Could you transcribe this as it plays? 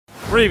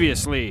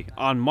Previously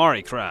on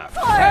Maricraft.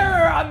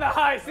 Terror on the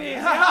high seas!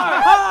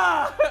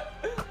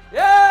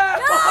 Yeah!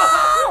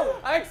 No!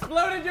 I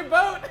exploded your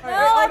boat! No,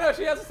 oh no,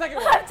 she has a second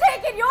one. I'm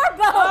taking your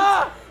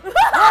boat!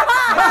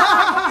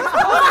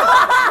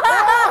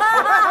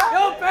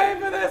 You'll pay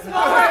for this,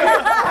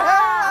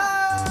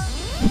 Molly!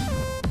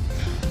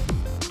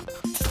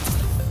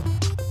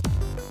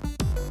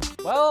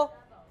 Well,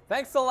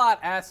 thanks a lot,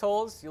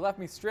 assholes. You left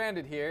me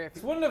stranded here.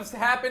 This wouldn't have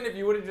happened if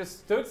you would have just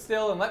stood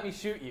still and let me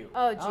shoot you.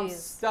 Oh, I'm jeez.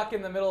 stuck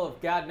in the middle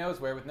of God knows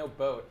where with no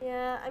boat.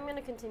 Yeah, I'm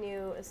gonna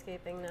continue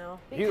escaping now.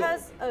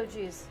 Because, oh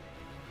jeez.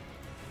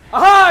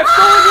 Aha! I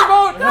stole your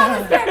boat!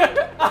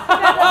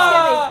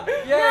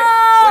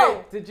 No!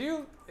 Wait, did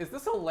you, is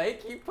this a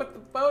lake you put the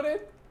boat in?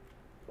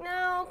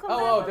 No, come back.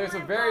 Oh, there's a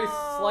my very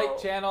boat. slight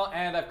channel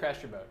and I've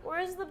crashed your boat.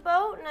 Where's the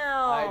boat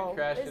now? I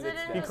crashed Is it, it it's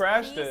in dead. just He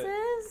crashed it.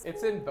 pieces?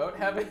 It's in boat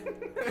heaven.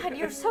 God,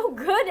 you're so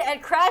good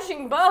at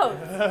crashing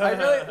boats. I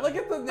really, look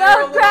at the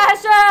narrow Boat little-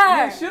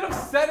 crasher! You should have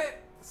set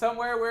it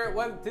somewhere where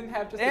it didn't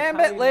have just Damn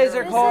a it, tiny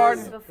laser narrow- corn.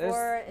 This is before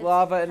There's it's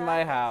lava in my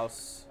happened.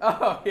 house.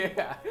 Oh,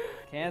 yeah.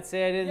 Can't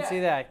say I didn't see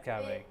that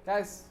coming.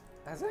 Guys,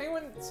 has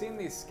anyone seen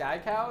these sky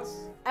cows?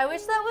 I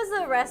wish that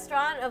was a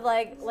restaurant of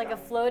like a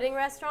floating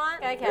restaurant.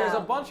 Sky cow. There's a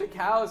bunch of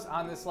cows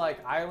on this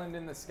like island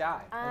in the sky.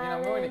 I mean,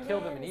 I'm going to Island kill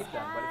them in and the eat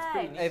them, but it's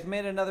pretty neat. I've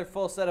made another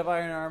full set of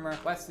iron armor.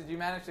 Wes, did you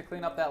manage to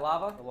clean up that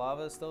lava? The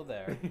lava is still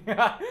there.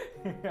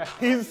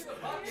 He's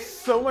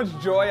so much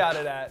joy out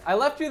of that. I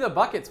left you the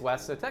buckets,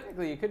 Wes, so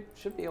technically you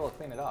should be able to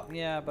clean it up.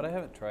 Yeah, but I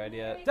haven't tried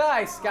yet.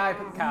 Die, sky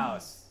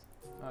cows.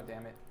 Oh,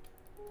 damn it.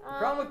 The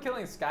problem with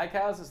killing sky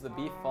cows is the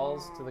beef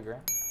falls to the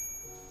ground.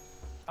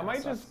 I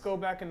might just go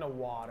back in the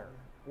water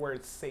where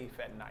it's safe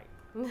at night.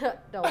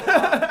 Don't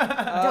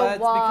It's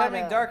water.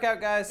 becoming dark out,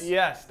 guys.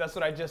 Yes, that's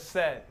what I just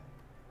said.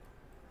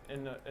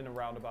 In a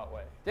roundabout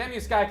way. Damn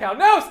you, sky cow.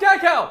 No, sky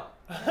cow!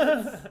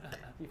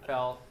 He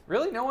fell.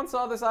 Really? No one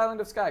saw this island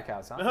of sky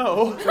cows, huh?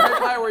 No. So right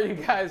by where you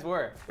guys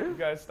were. You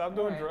guys, stop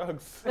doing Alright.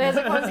 drugs.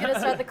 LASERCORN'S gonna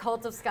start the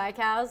cult of sky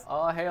cows.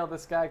 All hail the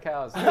sky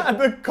cows.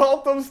 The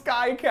cult of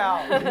Sky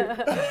Cow.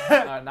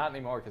 Not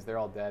anymore, because they're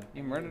all dead.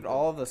 You murdered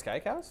all of the sky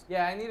cows?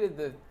 Yeah, I needed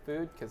the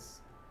food,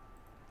 because,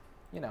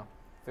 you know,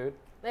 food.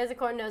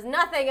 LASERCORN knows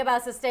nothing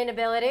about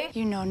sustainability.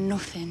 You know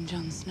nothing,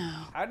 Jon Snow.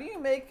 How do you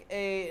make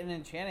an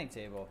enchanting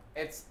table?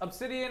 It's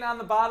obsidian on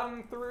the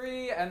bottom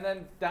 3, and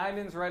then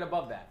diamonds right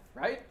above that,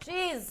 right?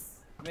 Jeez,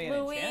 Make an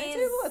enchanting Louise.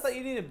 table? I thought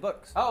you needed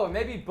books. Oh, and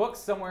maybe books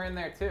somewhere in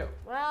there, too.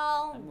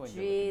 Well, I'm going to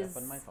look it jeez. up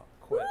on my phone.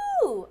 Quit.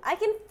 Ooh, I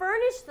can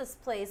furnish this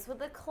place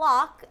with a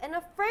clock and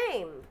a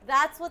frame.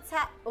 That's what's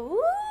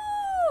Ooh,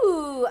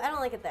 I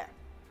don't like it there.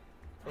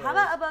 How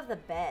about above the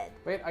bed?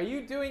 Wait, are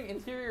you doing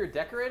interior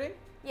decorating?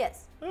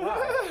 Yes. Why?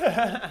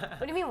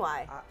 What do you mean,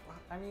 why?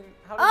 I mean,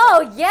 how does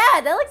Oh,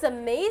 yeah, that looks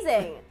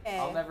amazing. Okay,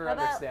 I'll never how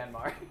about- understand,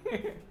 Mari.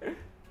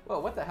 Whoa,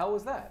 what the hell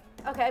was that?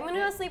 Okay, I'm gonna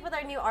go sleep with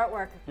our new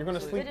artwork. You're gonna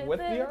sleep with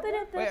the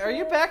artwork? Wait, are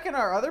you back in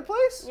our other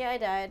place? Yeah, I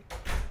died.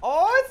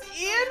 Oh,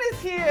 Ian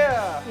is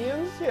here!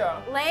 Ian's here.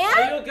 Land?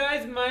 Are you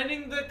guys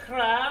mining the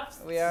crafts?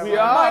 We are. We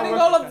are. Mining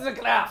all of the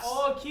crafts.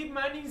 Oh, keep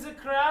mining the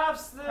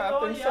crafts. Oh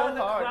Crafting yeah, so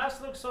the hard. crafts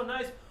look so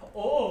nice.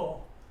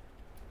 Oh,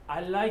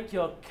 I like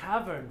your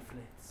cavern,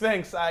 Flitz.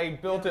 Thanks, I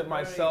built it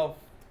myself.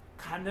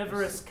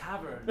 Carnivorous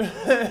cavern.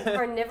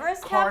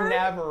 Carnivorous cavern?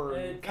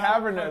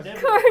 Cavernous.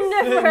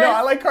 Carnivorous. No,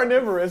 I like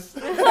carnivorous.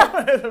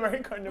 It's a very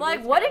carnivorous.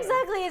 Like, what cavern.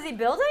 exactly is he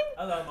building?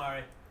 Hello,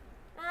 Mari.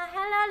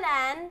 Hello,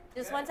 Len.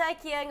 Just went to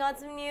Ikea and got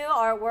some new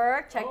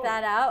artwork. Check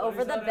that out. What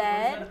Over is the that? What is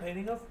that a bed.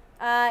 painting of?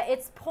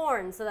 It's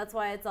porn, so that's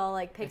why it's all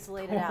like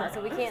pixelated out,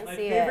 so we can't My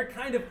see favorite it.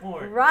 kind of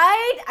porn.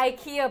 Right?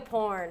 Ikea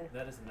porn.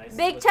 That is a nice.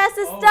 Big looking- chest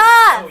of oh,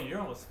 stuff! Oh, you're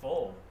almost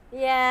full.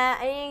 Yeah,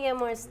 I need to get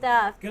more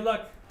stuff. Good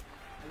luck.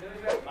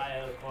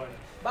 Bye, Alicorn.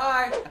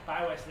 Bye.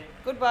 Bye, Wesley.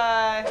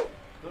 Goodbye.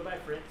 Goodbye,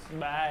 Fritz.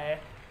 Bye.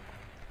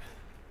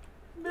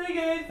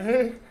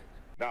 Bigot.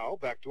 Now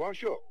back to our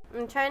show.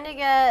 I'm trying to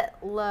get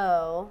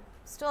low.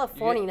 Still have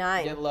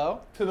 49. Get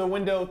low? To the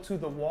window, to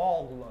the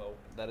wall, low.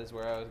 That is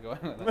where I was going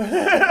with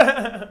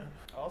it.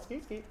 Oh,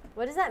 skeet skeet.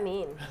 What does that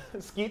mean?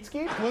 Skeet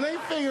skeet. When they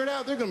figure it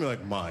out, they're gonna be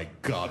like, my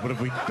God, what have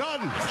we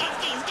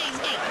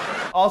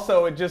done?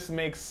 Also, it just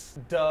makes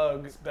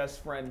Doug's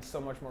best friend so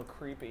much more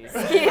creepy.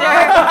 Skeeter!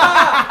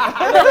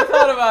 I never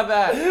thought about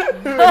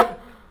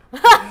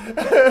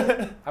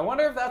that. I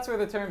wonder if that's where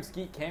the term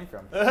skeet came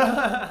from.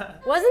 Wasn't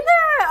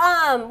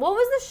there, what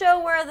was the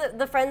show where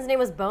the friend's name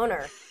was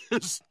Boner?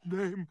 His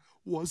name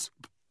was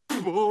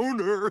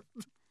Boner.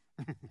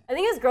 I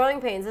think it was Growing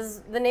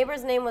Pains. The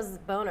neighbor's name was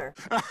Boner.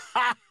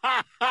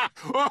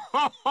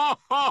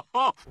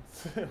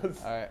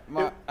 Alright,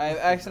 I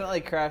accidentally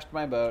crashed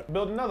my boat.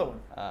 Build another one.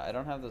 I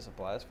don't have the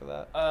supplies for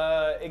that.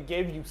 It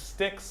gave you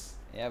sticks.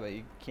 Yeah, but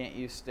you can't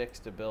use sticks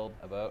to build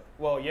a boat.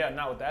 Well, yeah,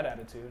 not with that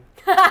attitude.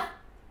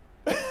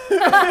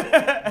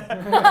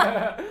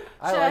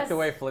 I like the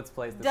way Flitz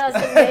plays this.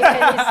 Doesn't make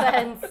any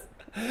sense.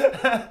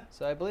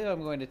 So I believe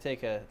I'm going to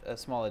take a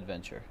small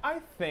adventure. I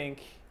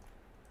think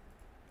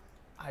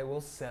I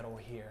will settle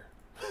here.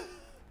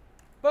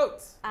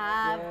 Boats.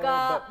 I've Yeah,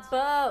 got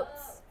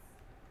boats.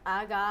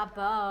 I got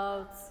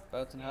boats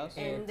Boats and house?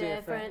 in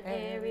different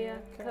area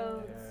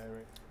codes.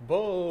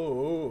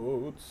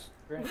 Boats.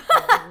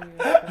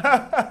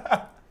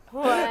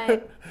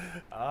 What?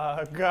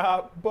 I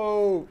got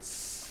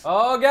boats.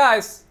 Oh,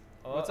 guys.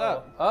 What's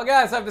up? Oh,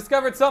 guys, I've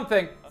discovered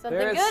something. Something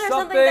There is good or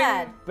something something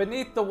bad?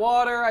 beneath the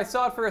water. I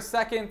saw it for a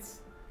second.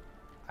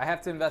 I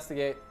have to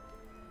investigate.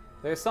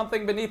 There's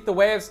something beneath the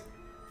waves.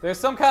 There's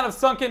some kind of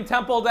sunken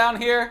temple down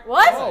here.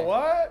 What? Oh,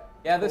 what?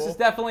 Yeah, this is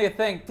definitely a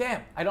thing.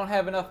 Damn, I don't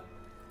have enough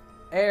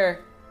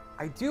air.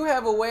 I do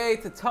have a way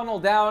to tunnel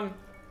down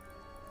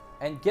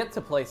and get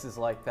to places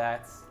like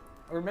that.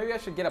 Or maybe I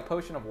should get a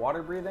potion of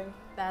water breathing.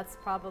 That's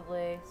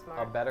probably A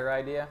smart. better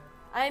idea.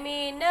 I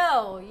mean,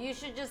 no. You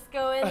should just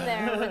go in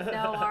there with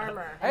no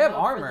armor. I and have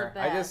hope for armor.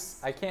 the I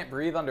best. can't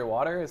breathe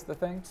underwater is the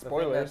thing.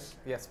 Spoilers.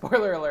 Yeah,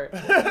 spoiler alert.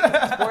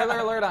 Spoiler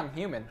alert, I'm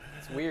human.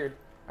 It's weird.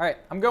 All right,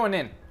 I'm going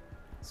in.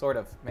 Sort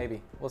of,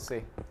 maybe. We'll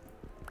see.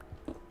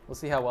 We'll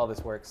see how well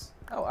this works.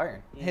 Oh,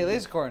 iron. Hey,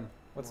 LaserCorn.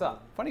 What's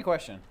up? Funny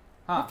question.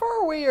 Huh. How far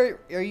away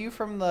are you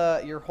from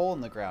your hole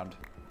in the ground?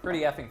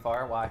 Pretty effing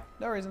far. Why?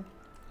 No reason.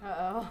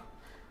 Uh-oh.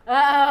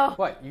 Uh-oh.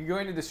 What, you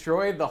going to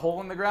destroy the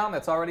hole in the ground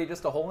that's already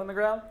just a hole in the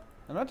ground?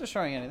 I'm not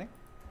destroying anything.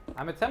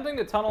 I'm attempting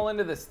to tunnel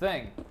into this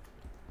thing.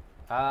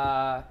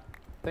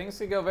 Things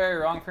could go very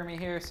wrong for me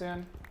here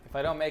soon. If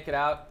I don't make it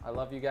out, I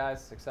love you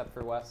guys, except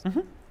for Wes. I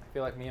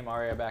feel like me and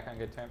Mario are back on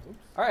good terms.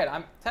 All right,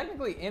 I'm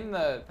technically in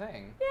the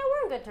thing. Yeah,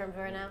 we're on good terms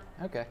right now.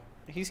 Okay.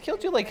 He's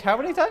killed you like how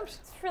many times?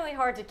 It's really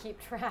hard to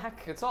keep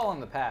track. It's all in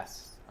the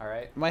past, all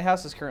right? My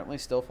house is currently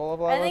still full of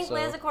lava. I think so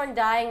LaserCorn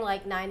dying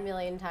like 9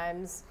 million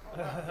times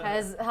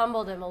has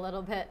humbled him a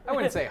little bit. I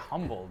wouldn't say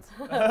humbled.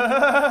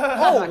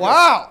 Oh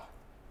wow!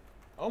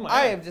 Oh my.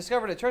 I have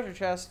discovered a treasure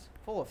chest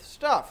full of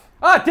stuff.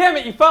 Ah, damn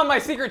it, you found my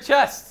secret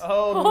chest.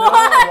 Oh no!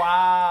 What?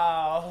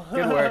 Wow.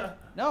 Good work.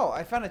 No,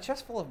 I found a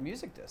chest full of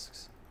music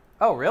discs.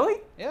 Oh, really?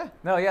 Yeah.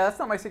 No, yeah, that's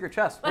not my secret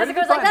chest. Where did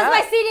you LaserCorn's like, find that's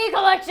my that? CD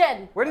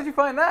collection! Where did you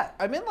find that?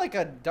 I'm in like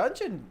a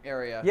dungeon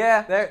area.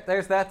 Yeah,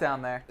 there's that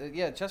down there.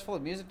 Yeah, a chest full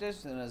of music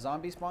discs and a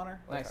zombie spawner.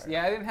 Like, Nice.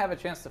 Yeah, I didn't have a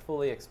chance to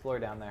fully explore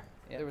down there.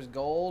 Yeah, there was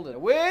gold and a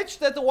witch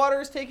that the water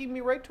is taking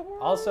me right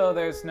toward. Also,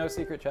 there's no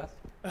secret chest.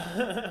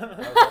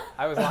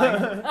 I was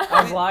lying.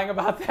 I was lying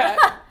about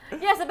that.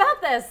 Yes,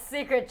 about this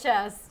secret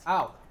chest.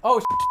 Ow.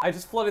 Oh, I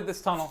just flooded this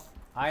tunnel.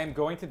 I am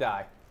going to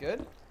die.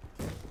 Good.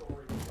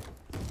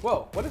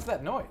 Whoa, what is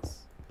that noise?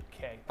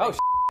 Okay. Oh,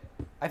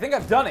 I think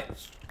I've done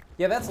it.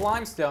 Yeah, that's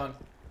limestone.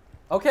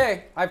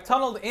 Okay, I've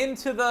tunneled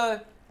into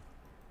the...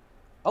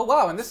 Oh,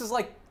 wow, and this is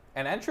like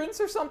an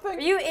entrance or something?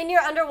 Are you in your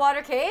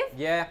underwater cave?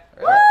 Yeah.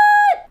 What?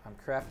 I'm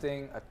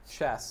crafting a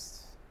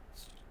chest.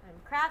 I'm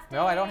crafting.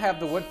 No, I don't have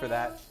the wood for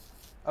that.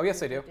 Oh,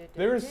 yes, I do.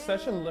 There is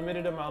such a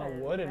limited amount of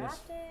wood in this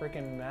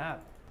freaking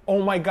map.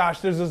 Oh my gosh,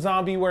 there's a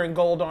zombie wearing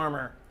gold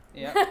armor.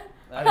 Yeah.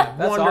 I That's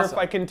wonder awesome. if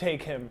I can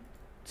take him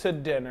to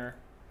dinner.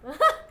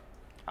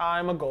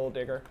 I'm a gold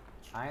digger,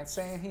 I ain't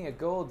saying he a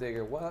gold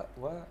digger. What?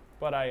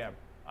 but I am.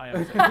 I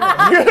am.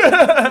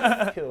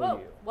 Kill Whoa.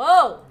 you.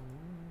 Whoa.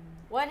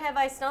 What have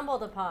I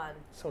stumbled upon?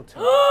 So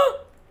tough.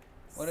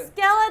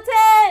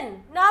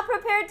 Skeleton! Not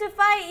prepared to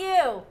fight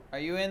you. Are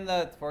you in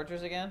the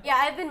fortress again? Yeah,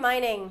 I've been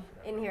mining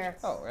in here.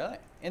 Oh, really?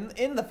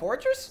 In the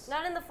fortress?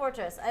 Not in the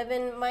fortress. I've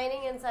been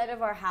mining inside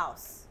of our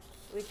house.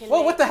 We can Whoa,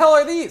 make what the hell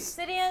are these?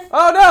 obsidian.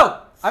 Oh,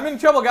 no! I'm in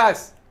trouble,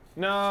 guys.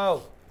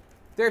 No.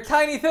 They're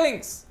tiny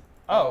things.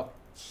 Oh.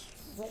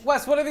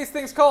 Wes, what are these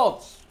things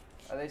called?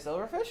 Are they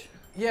silverfish?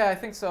 Yeah, I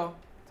think so.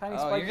 Tiny Oh,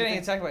 spiky you're getting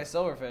things. attacked by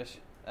silverfish.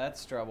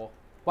 That's trouble.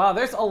 Wow,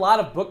 there's a lot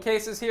of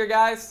bookcases here,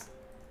 guys.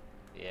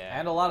 Yeah.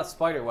 And a lot of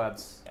spider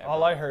webs.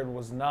 All I heard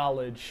was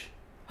knowledge.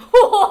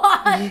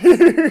 What?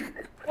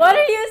 What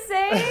are you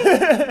saying?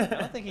 I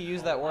don't think he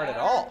used that word at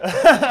all.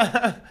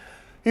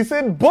 He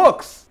said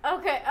books.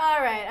 Okay, all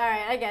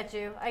right. I get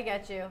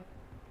you.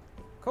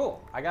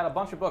 Cool. I got a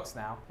bunch of books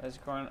now.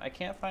 LaserCorn, I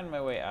can't find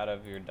my way out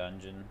of your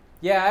dungeon.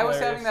 Yeah, I was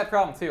Hilarious. having that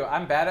problem too.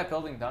 I'm bad at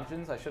building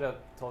dungeons. I should have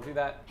told you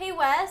that. Hey,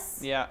 Wes.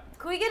 Yeah.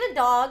 Can we get a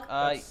dog?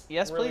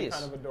 Yes, really please.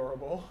 kind of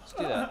adorable. Let's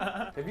do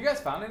that. Have you guys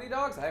found any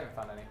dogs? I haven't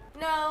found any.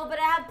 No, but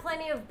I have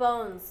plenty of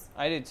bones.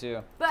 I did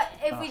too. But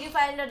if we do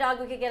find a dog,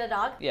 we could get a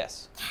dog.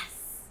 Yes.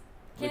 Yes.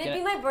 We Can it can-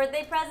 be my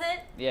birthday present?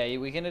 Yeah,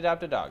 we can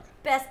adopt a dog.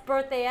 Best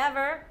birthday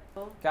ever.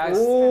 Guys,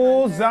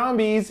 Ooh,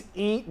 zombies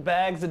eat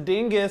bags of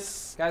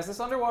dingus. guys, this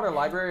underwater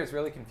library is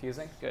really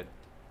confusing. Good.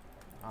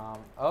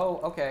 Oh,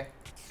 okay.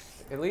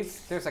 At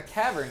least there's a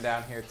cavern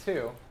down here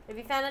too. Have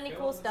you found any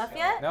cool stuff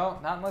yet? No,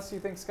 not unless you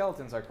think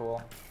skeletons are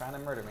cool. Trying to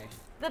murder me.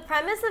 The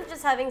premise of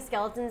just having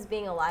skeletons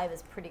being alive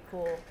is pretty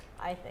cool,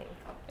 I think.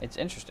 It's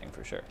interesting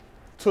for sure.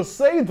 To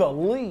say the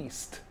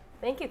least.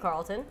 Thank you,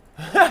 Carlton.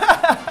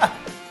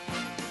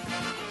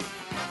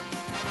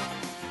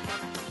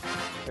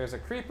 There's a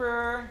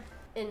creeper.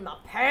 In my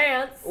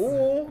pants.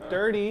 Ooh,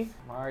 dirty.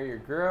 Mario, you're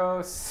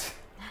gross.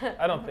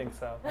 I don't think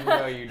so.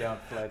 No, you don't,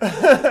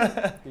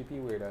 Flitz. Creepy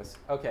weirdos.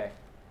 Okay.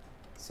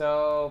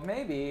 So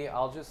maybe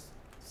I'll just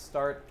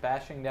start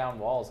bashing down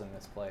walls in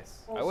this place.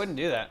 I wouldn't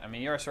do that. I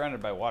mean, you're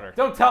surrounded by water.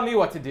 Don't tell me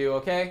what to do,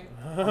 okay?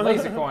 I'm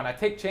LaserCorn. I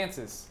take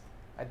chances.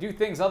 I do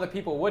things other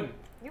people wouldn't.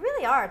 You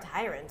really are a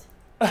tyrant.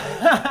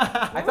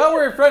 I thought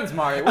we were friends,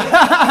 Mari.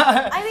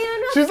 I mean,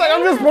 I'm not She's like,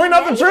 I'm saying just pointing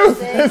out the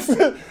anything.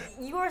 truth.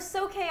 You are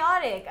so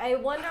chaotic. I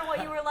wonder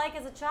what you were like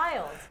as a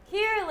child.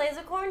 Here,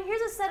 Lasercorn, here's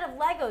a set of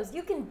Legos.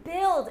 You can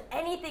build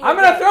anything. I'm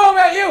gonna throw them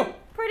at you!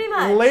 Pretty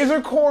much.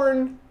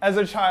 LaserCorn as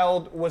a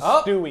child was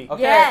Stewie.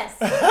 Okay. Yes.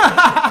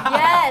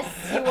 Yes,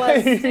 he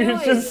was He Stewie.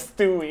 was just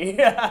Stewie.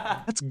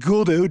 That's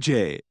good,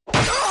 OJ.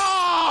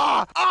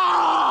 Yeah,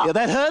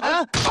 that hurt?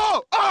 Huh?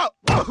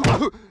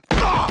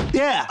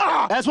 Yeah,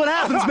 that's what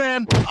happens,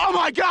 man. Oh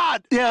my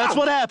God! Yeah, that's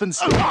what happens.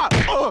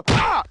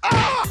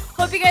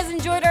 Hope you guys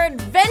enjoyed our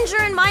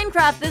adventure in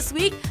Minecraft this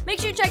week. Make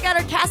sure you check out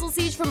our Castle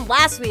Siege from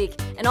last week.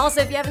 And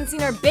also, if you haven't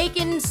seen our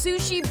bacon,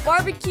 sushi,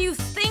 barbecue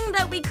thing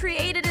that we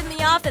created in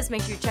the office,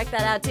 make sure you check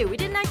that out too. We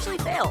didn't actually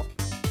fail.